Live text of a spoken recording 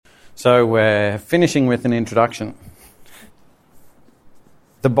So we're finishing with an introduction.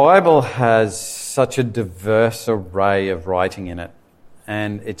 The Bible has such a diverse array of writing in it,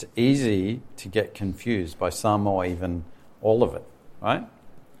 and it's easy to get confused by some or even all of it, right?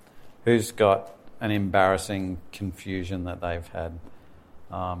 Who's got an embarrassing confusion that they've had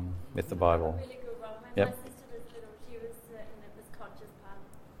with the Bible? Really good one. Yep. My sister was little. She was in it was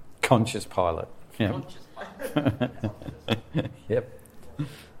Conscious Pilot. Conscious Pilot. Yeah. Yep.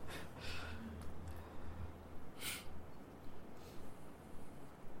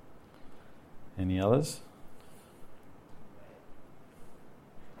 Any others?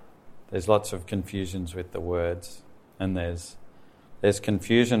 There's lots of confusions with the words, and there's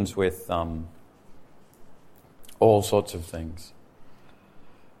confusions with all sorts of things.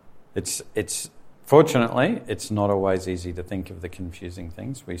 It's fortunately it's not always easy to think of the confusing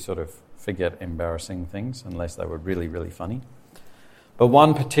things. We sort of forget embarrassing things unless they were really, really funny. But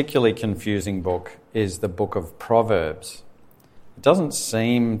one particularly confusing book is the book of Proverbs. It doesn't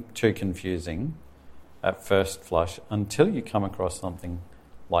seem too confusing at first flush until you come across something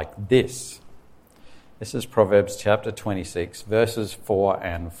like this. This is Proverbs chapter 26, verses 4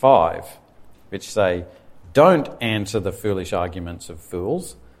 and 5, which say, "Don't answer the foolish arguments of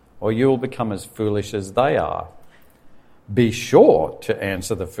fools, or you will become as foolish as they are. Be sure to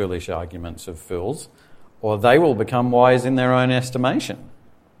answer the foolish arguments of fools, or they will become wise in their own estimation."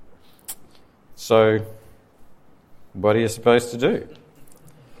 So, what are you supposed to do?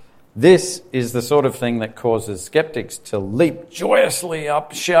 This is the sort of thing that causes skeptics to leap joyously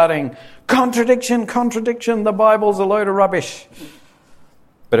up, shouting, "Contradiction, contradiction, the Bible's a load of rubbish."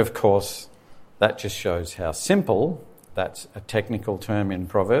 But of course, that just shows how simple, that's a technical term in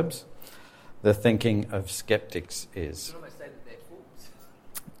Proverbs, the thinking of skeptics is. You can almost say that they're fools.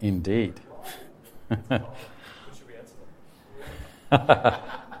 Indeed. Should we answer them? I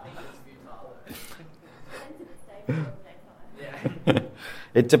think it's futile. Yeah.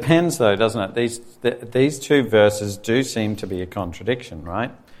 It depends though, doesn't it? These two verses do seem to be a contradiction,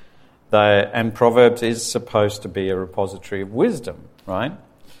 right? And Proverbs is supposed to be a repository of wisdom, right?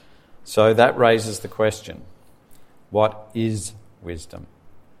 So that raises the question, what is wisdom?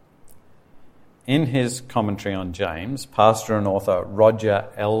 In his commentary on James, pastor and author Roger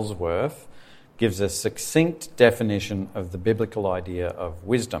Ellsworth gives a succinct definition of the biblical idea of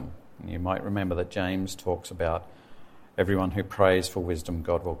wisdom. And you might remember that James talks about everyone who prays for wisdom,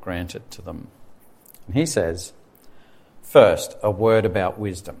 God will grant it to them. And he says, first, a word about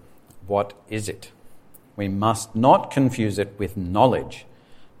wisdom. What is it? We must not confuse it with knowledge.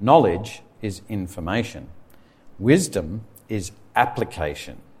 Knowledge is information. Wisdom is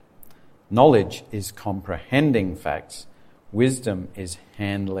application. Knowledge is comprehending facts. Wisdom is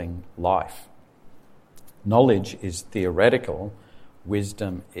handling life. Knowledge is theoretical.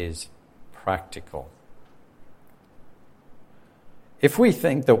 Wisdom is practical. If we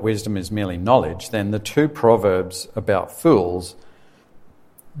think that wisdom is merely knowledge, then the two proverbs about fools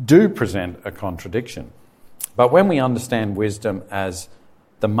do present a contradiction. But when we understand wisdom as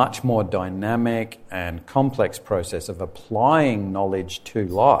the much more dynamic and complex process of applying knowledge to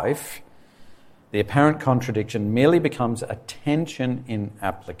life, the apparent contradiction merely becomes a tension in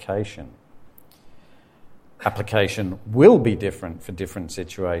application. Application will be different for different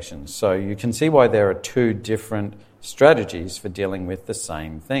situations. So you can see why there are two different strategies for dealing with the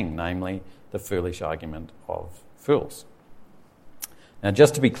same thing, namely the foolish argument of fools. Now,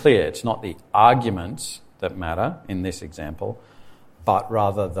 just to be clear, it's not the arguments that matter in this example, but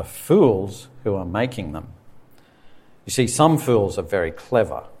rather the fools who are making them. You see, some fools are very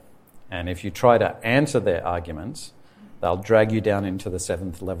clever, and if you try to answer their arguments, they'll drag you down into the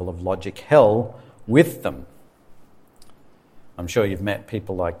seventh level of logic hell with them. I'm sure you've met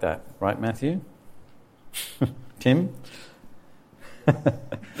people like that, right, Matthew? Tim?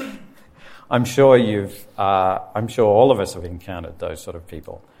 I'm sure all of us have encountered those sort of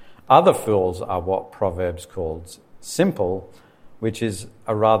people. Other fools are what Proverbs calls simple, which is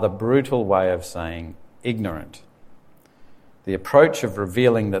a rather brutal way of saying ignorant. The approach of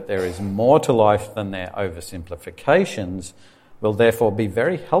revealing that there is more to life than their oversimplifications will therefore be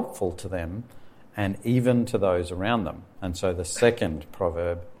very helpful to them and even to those around them. And so the second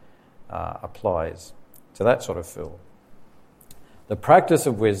proverb applies to that sort of fool. The practice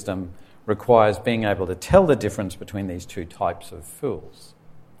of wisdom requires being able to tell the difference between these two types of fools.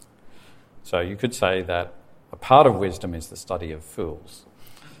 So you could say that a part of wisdom is the study of fools.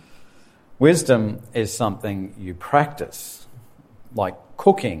 Wisdom is something you practice, like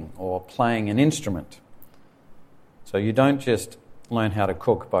cooking or playing an instrument. So you don't just learn how to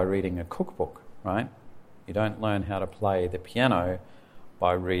cook by reading a cookbook, right? You don't learn how to play the piano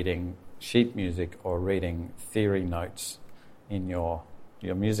by reading sheet music or reading theory notes in your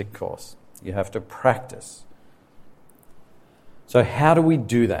music course. You have to practice. So how do we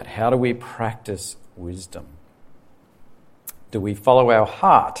do that? How do we practice wisdom? Do we follow our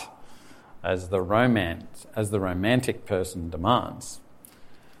heart as the romantic person demands?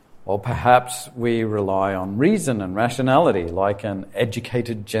 Or perhaps we rely on reason and rationality like an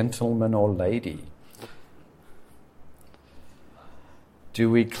educated gentleman or lady? Do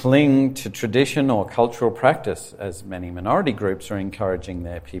we cling to tradition or cultural practice, as many minority groups are encouraging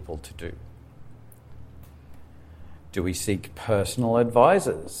their people to do? Do we seek personal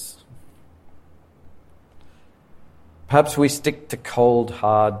advisors? Perhaps we stick to cold,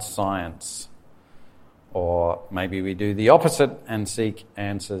 hard science. Or maybe we do the opposite and seek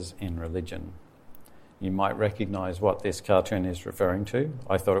answers in religion. You might recognise what this cartoon is referring to.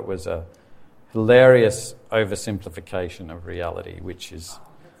 I thought it was a hilarious oversimplification of reality, which is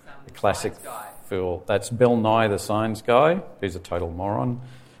the classic fool. That's Bill Nye, the science guy, who's a total moron.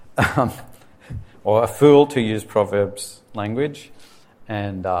 Or a fool, to use Proverbs language,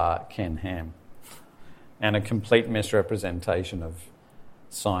 and Ken Ham. And a complete misrepresentation of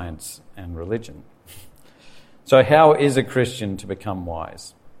science and religion. So how is a Christian to become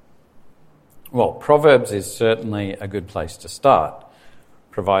wise? Well, Proverbs is certainly a good place to start,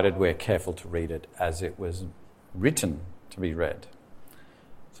 provided we're careful to read it as it was written to be read.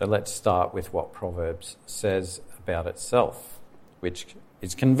 So let's start with what Proverbs says about itself, which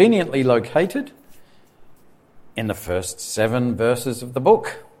is conveniently located in the first 7 verses of the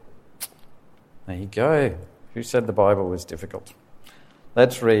book. There you go. Who said the Bible was difficult?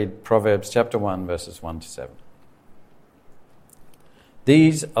 Let's read Proverbs chapter 1, verses 1 to 7.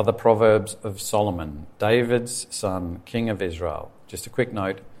 These are the Proverbs of Solomon, David's son, king of Israel. Just a quick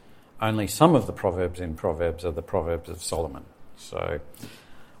note, only some of the Proverbs in Proverbs are the Proverbs of Solomon. So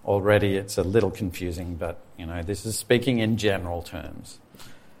already it's a little confusing, but, this is speaking in general terms.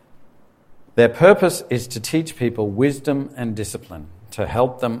 Their purpose is to teach people wisdom and discipline, to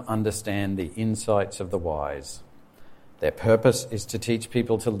help them understand the insights of the wise. Their purpose is to teach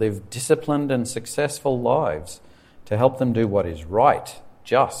people to live disciplined and successful lives, to help them do what is right,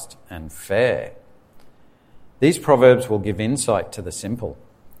 just, and fair. These proverbs will give insight to the simple,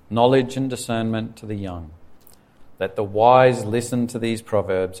 knowledge and discernment to the young. Let the wise listen to these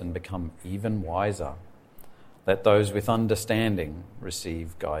proverbs and become even wiser. Let those with understanding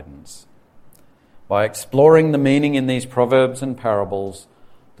receive guidance. By exploring the meaning in these proverbs and parables,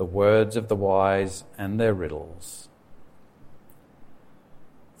 the words of the wise and their riddles.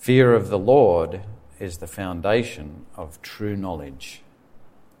 Fear of the Lord is the foundation of true knowledge,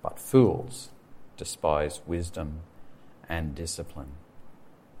 but fools despise wisdom and discipline.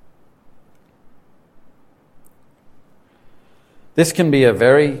 This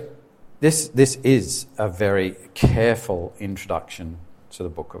is a very careful introduction to the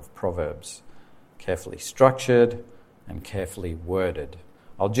book of Proverbs, carefully structured and carefully worded.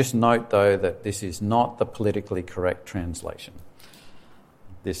 I'll just note, though, that this is not the politically correct translation.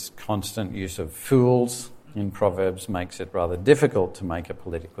 This constant use of fools in Proverbs makes it rather difficult to make a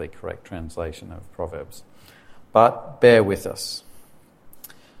politically correct translation of Proverbs. But bear with us.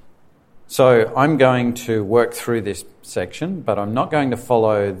 So I'm going to work through this section, but I'm not going to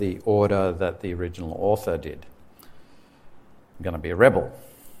follow the order that the original author did. I'm going to be a rebel.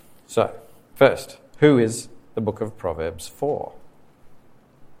 So, first, who is the book of Proverbs for?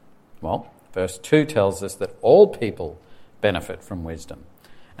 Well, verse 2 tells us that all people benefit from wisdom.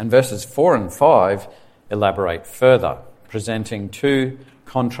 And verses 4 and 5 elaborate further, presenting 2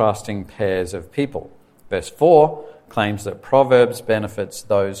 contrasting pairs of people. Verse 4 claims that Proverbs benefits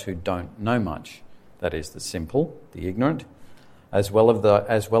those who don't know much, that is, the simple, the ignorant, as well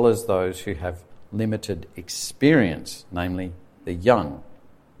as those who have limited experience, namely the young.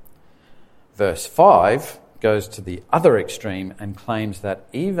 Verse 5 goes to the other extreme and claims that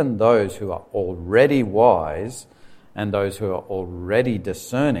even those who are already wise and those who are already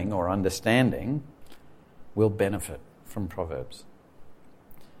discerning or understanding will benefit from Proverbs.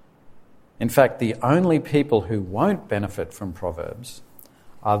 In fact, the only people who won't benefit from Proverbs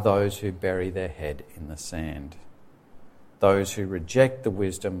are those who bury their head in the sand, those who reject the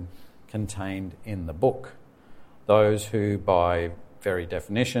wisdom contained in the book, those who, by very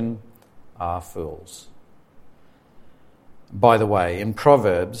definition, are fools. By the way, in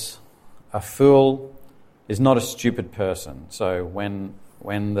Proverbs, a fool is not a stupid person. So when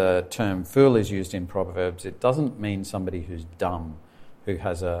the term fool is used in Proverbs, it doesn't mean somebody who's dumb, who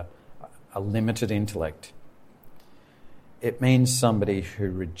has a limited intellect. It means somebody who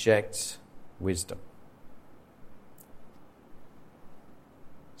rejects wisdom.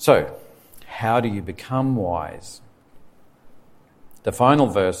 So, how do you become wise? The final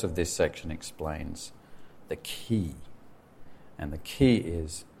verse of this section explains the key. And the key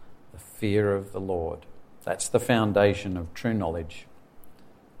is the fear of the Lord. That's the foundation of true knowledge.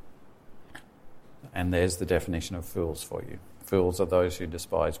 And there's the definition of fools for you. Fools are those who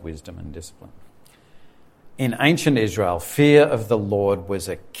despise wisdom and discipline. In ancient Israel, fear of the Lord was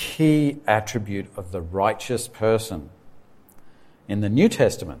a key attribute of the righteous person. In the New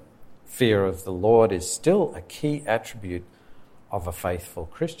Testament, fear of the Lord is still a key attribute of a faithful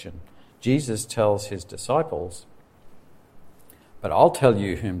Christian. Jesus tells his disciples, "But I'll tell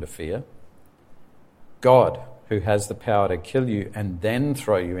you whom to fear. God, who has the power to kill you and then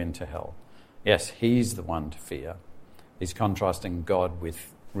throw you into hell." Yes, he's the one to fear. He's contrasting God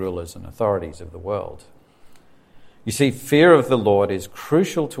with rulers and authorities of the world. You see, fear of the Lord is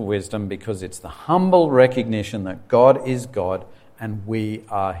crucial to wisdom because it's the humble recognition that God is God and we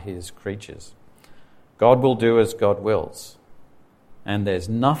are his creatures. God will do as God wills, and there's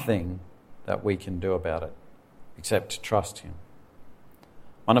nothing that we can do about it except to trust him.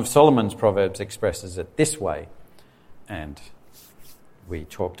 One of Solomon's Proverbs expresses it this way, and we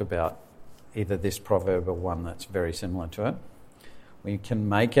talked about either this proverb or one that's very similar to it. We can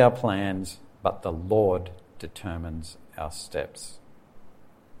make our plans, but the Lord determines our steps.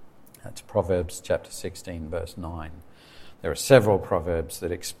 That's Proverbs chapter 16, verse 9. There are several proverbs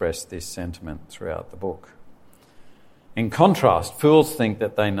that express this sentiment throughout the book. In contrast, fools think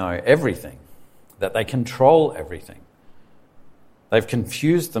that they know everything, that they control everything. They've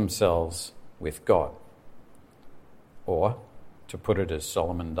confused themselves with God. Or, to put it as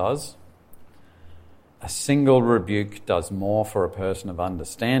Solomon does, a single rebuke does more for a person of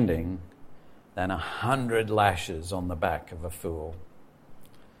understanding than 100 lashes on the back of a fool.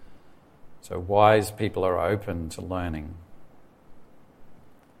 So wise people are open to learning.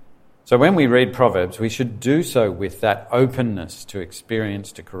 So when we read Proverbs, we should do so with that openness to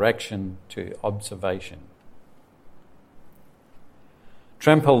experience, to correction, to observation.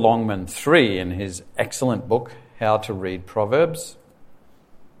 Tremper Longman III, in his excellent book, How to Read Proverbs,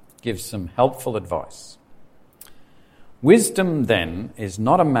 gives some helpful advice. Wisdom, then, is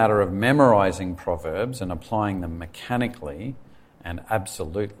not a matter of memorizing proverbs and applying them mechanically and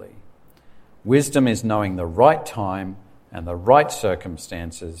absolutely. Wisdom is knowing the right time and the right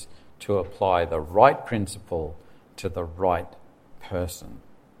circumstances to apply the right principle to the right person.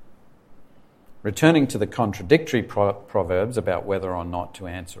 Returning to the contradictory proverbs about whether or not to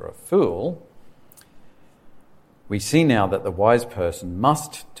answer a fool, we see now that the wise person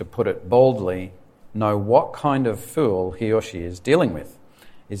must, to put it boldly, know what kind of fool he or she is dealing with.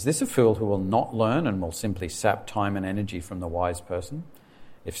 Is this a fool who will not learn and will simply sap time and energy from the wise person?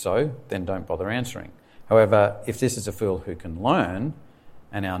 If so, then don't bother answering. However, if this is a fool who can learn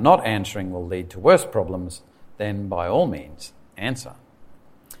and our not answering will lead to worse problems, then by all means, answer.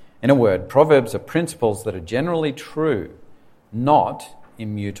 In a word, proverbs are principles that are generally true, not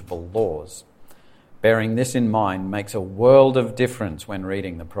immutable laws. Bearing this in mind makes a world of difference when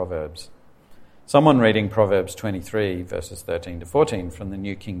reading the Proverbs. Someone reading Proverbs 23, verses 13 to 14 from the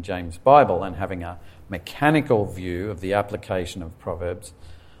New King James Bible and having a mechanical view of the application of Proverbs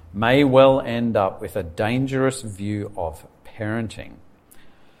may well end up with a dangerous view of parenting,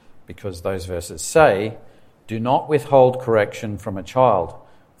 because those verses say, "Do not withhold correction from a child,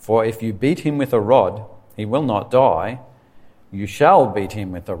 for if you beat him with a rod, he will not die. You shall beat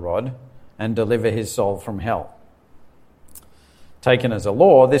him with a rod and deliver his soul from hell." Taken as a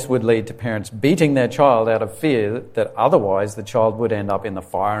law, this would lead to parents beating their child out of fear that otherwise the child would end up in the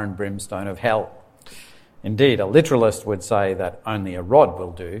fire and brimstone of hell. Indeed, a literalist would say that only a rod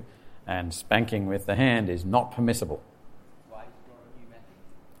will do, and spanking with the hand is not permissible. Why is it not a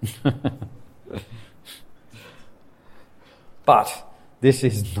new method? But this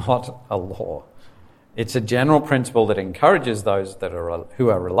is not a law. It's a general principle that encourages those who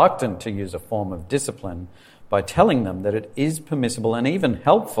are reluctant to use a form of discipline by telling them that it is permissible and even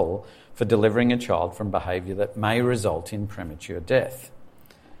helpful for delivering a child from behaviour that may result in premature death.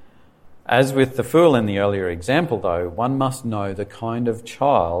 As with the fool in the earlier example, though, one must know the kind of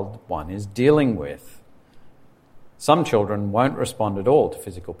child one is dealing with. Some children won't respond at all to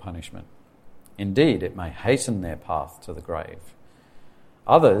physical punishment. Indeed, it may hasten their path to the grave.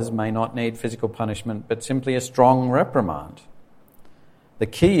 Others may not need physical punishment, but simply a strong reprimand. The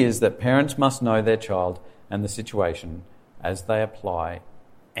key is that parents must know their child and the situation as they apply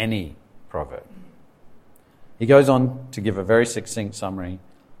any proverb. He goes on to give a very succinct summary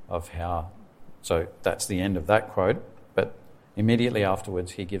of how, so that's the end of that quote, but immediately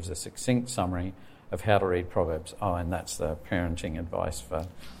afterwards he gives a succinct summary of how to read Proverbs. Oh, and that's the parenting advice for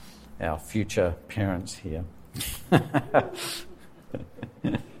our future parents here.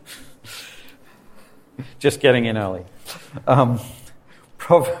 Just getting in early.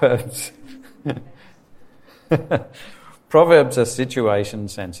 Proverbs. Proverbs are situation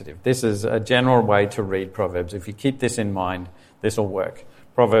sensitive. This is a general way to read Proverbs. If you keep this in mind, this will work.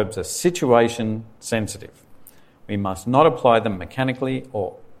 Proverbs are situation sensitive. We must not apply them mechanically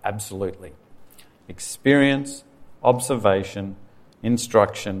or absolutely. Experience, observation,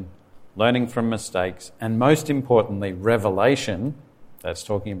 instruction, learning from mistakes, and most importantly, revelation, that's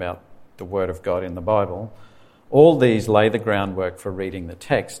talking about the Word of God in the Bible, all these lay the groundwork for reading the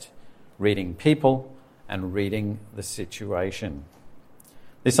text, reading people, and reading the situation.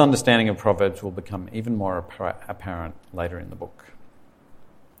 This understanding of Proverbs will become even more apparent later in the book.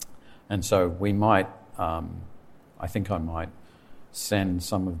 And so we might, I think I might send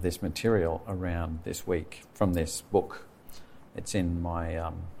some of this material around this week from this book. It's in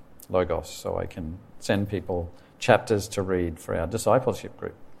my Logos, so I can send people chapters to read for our discipleship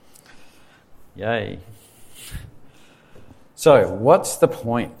group. Yay. So, what's the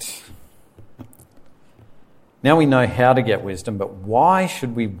point? Now we know how to get wisdom, but why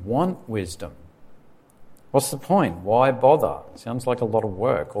should we want wisdom? What's the point? Why bother? Sounds like a lot of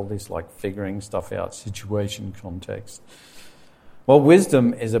work, all this like figuring stuff out, situation, context. Well,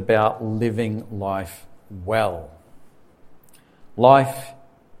 wisdom is about living life well. Life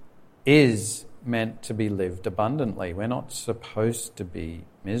is meant to be lived abundantly. We're not supposed to be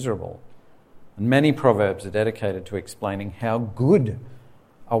miserable. And many proverbs are dedicated to explaining how good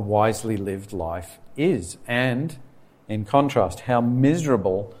a wisely lived life is, and, in contrast, how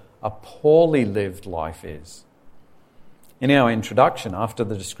miserable a poorly lived life is. In our introduction, after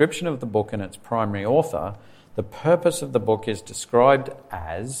the description of the book and its primary author, the purpose of the book is described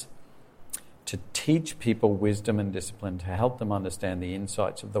as to teach people wisdom and discipline, to help them understand the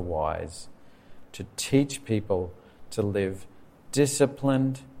insights of the wise, to teach people to live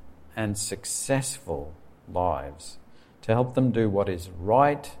disciplined and successful lives, to help them do what is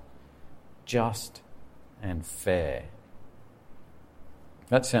right, just, and fair.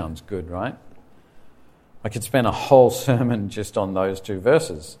 That sounds good, right? I could spend a whole sermon just on those two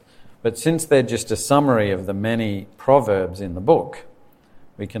verses, but since they're just a summary of the many proverbs in the book,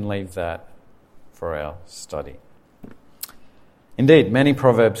 we can leave that for our study. Indeed, many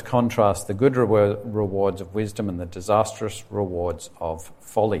proverbs contrast the good rewards of wisdom and the disastrous rewards of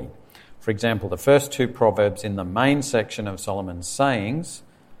folly. For example, the first two proverbs in the main section of Solomon's sayings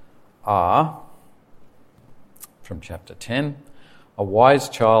are, from chapter 10, a wise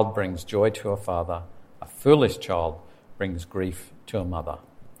child brings joy to a father, a foolish child brings grief to a mother.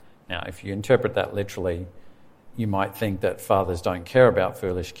 Now, if you interpret that literally, you might think that fathers don't care about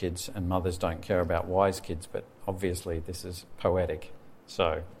foolish kids and mothers don't care about wise kids, but obviously this is poetic.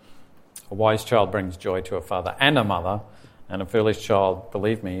 So, a wise child brings joy to a father and a mother, and a foolish child,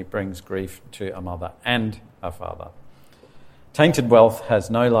 believe me, brings grief to a mother and a father. Tainted wealth has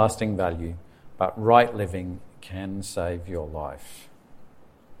no lasting value, but right living can save your life.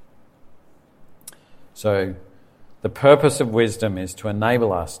 So, the purpose of wisdom is to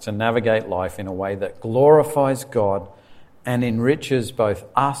enable us to navigate life in a way that glorifies God and enriches both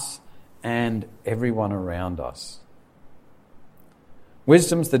us and everyone around us.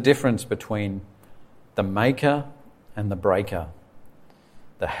 Wisdom's the difference between the maker and the breaker,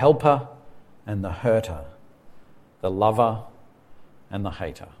 the helper and the hurter, the lover and the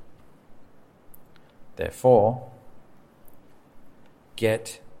hater. Therefore,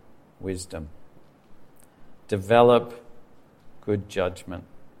 get wisdom. Develop good judgment.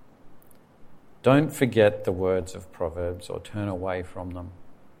 Don't forget the words of Proverbs or turn away from them.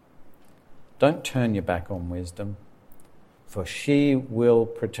 Don't turn your back on wisdom, for she will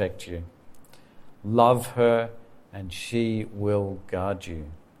protect you. Love her and she will guard you.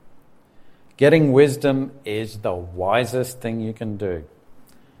 Getting wisdom is the wisest thing you can do.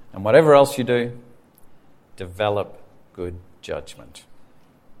 And whatever else you do, develop good judgment.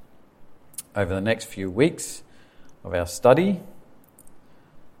 Over the next few weeks of our study,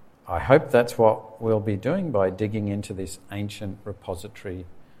 I hope that's what we'll be doing by digging into this ancient repository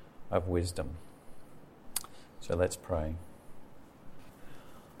of wisdom. So let's pray.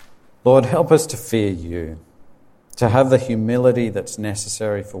 Lord, help us to fear you, to have the humility that's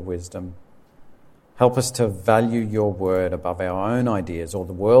necessary for wisdom. Help us to value your word above our own ideas or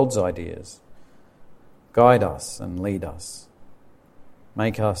the world's ideas. Guide us and lead us.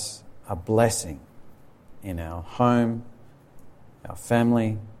 Make us a blessing in our home, our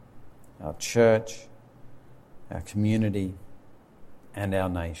family, our church, our community, and our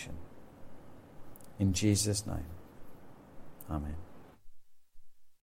nation. In Jesus' name. Amen.